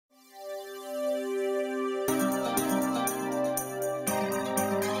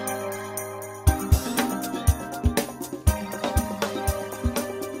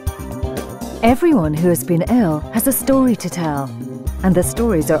Everyone who has been ill has a story to tell, and the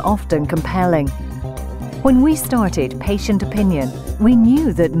stories are often compelling. When we started Patient Opinion, we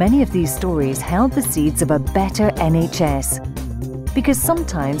knew that many of these stories held the seeds of a better NHS. Because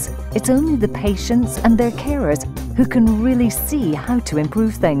sometimes it's only the patients and their carers who can really see how to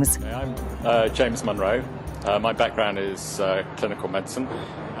improve things. I'm James Munro. My background is clinical medicine,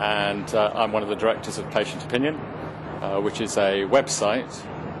 and I'm one of the directors of Patient Opinion, which is a website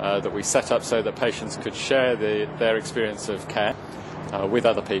that we set up so that patients could share their experience of care with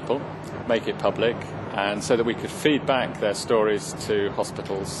other people, make it public, and so that we could feed back their stories to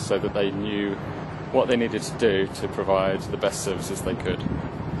hospitals so that they knew what they needed to do to provide the best services they could.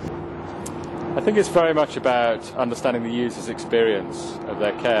 I think it's very much about understanding the user's experience of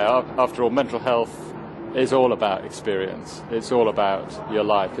their care. After all, mental health is all about experience. It's all about your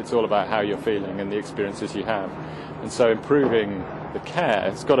life. It's all about how you're feeling and the experiences you have. And so improving the care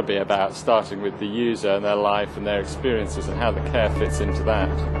has got to be about starting with the user and their life and their experiences and how the care fits into that.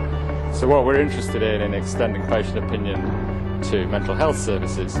 So what we're interested in extending Patient Opinion to mental health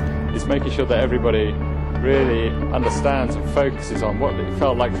services is making sure that everybody really understands and focuses on what it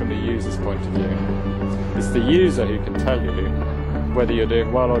felt like from the user's point of view. It's the user who can tell you whether you're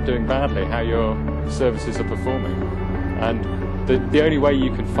doing well or doing badly, how your services are performing. And the only way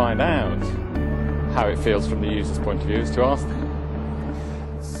you can find out how it feels from the user's point of view is to ask them.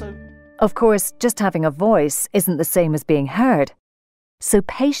 Of course, just having a voice isn't the same as being heard. So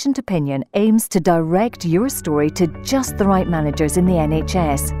Patient Opinion aims to direct your story to just the right managers in the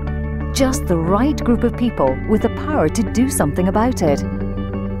NHS, just the right group of people with the power to do something about it.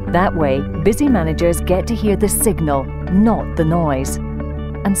 That way, busy managers get to hear the signal, not the noise.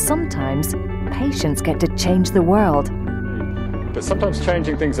 And sometimes, patients get to change the world. But sometimes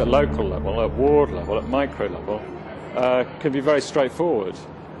changing things at local level, at ward level, at micro level, can be very straightforward.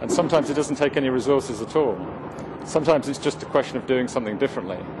 And sometimes it doesn't take any resources at all. Sometimes it's just a question of doing something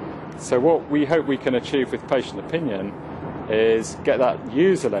differently. So what we hope we can achieve with Patient Opinion is get that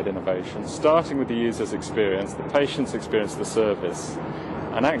user-led innovation, starting with the user's experience, the patient's experience of the service.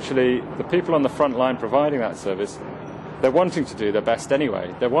 And actually, the people on the front line providing that service, they're wanting to do their best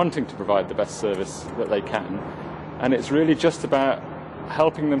anyway. They're wanting to provide the best service that they can. And it's really just about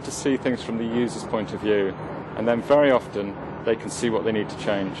helping them to see things from the user's point of view. And then very often, they can see what they need to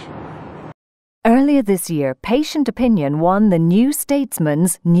change. Earlier this year, Patient Opinion won the New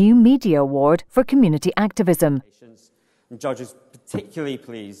Statesman's New Media Award for community activism. And judges particularly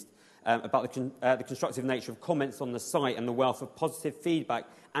pleased about the constructive nature of comments on the site and the wealth of positive feedback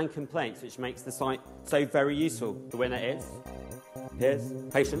and complaints, which makes the site so very useful. The winner is, here's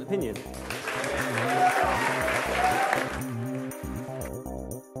Patient Opinion.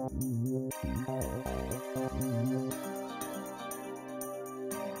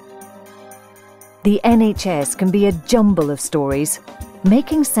 The NHS can be a jumble of stories.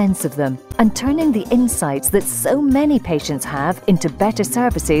 Making sense of them and turning the insights that so many patients have into better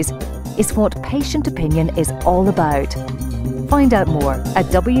services is what Patient Opinion is all about. Find out more at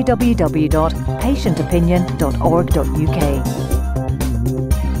www.patientopinion.org.uk.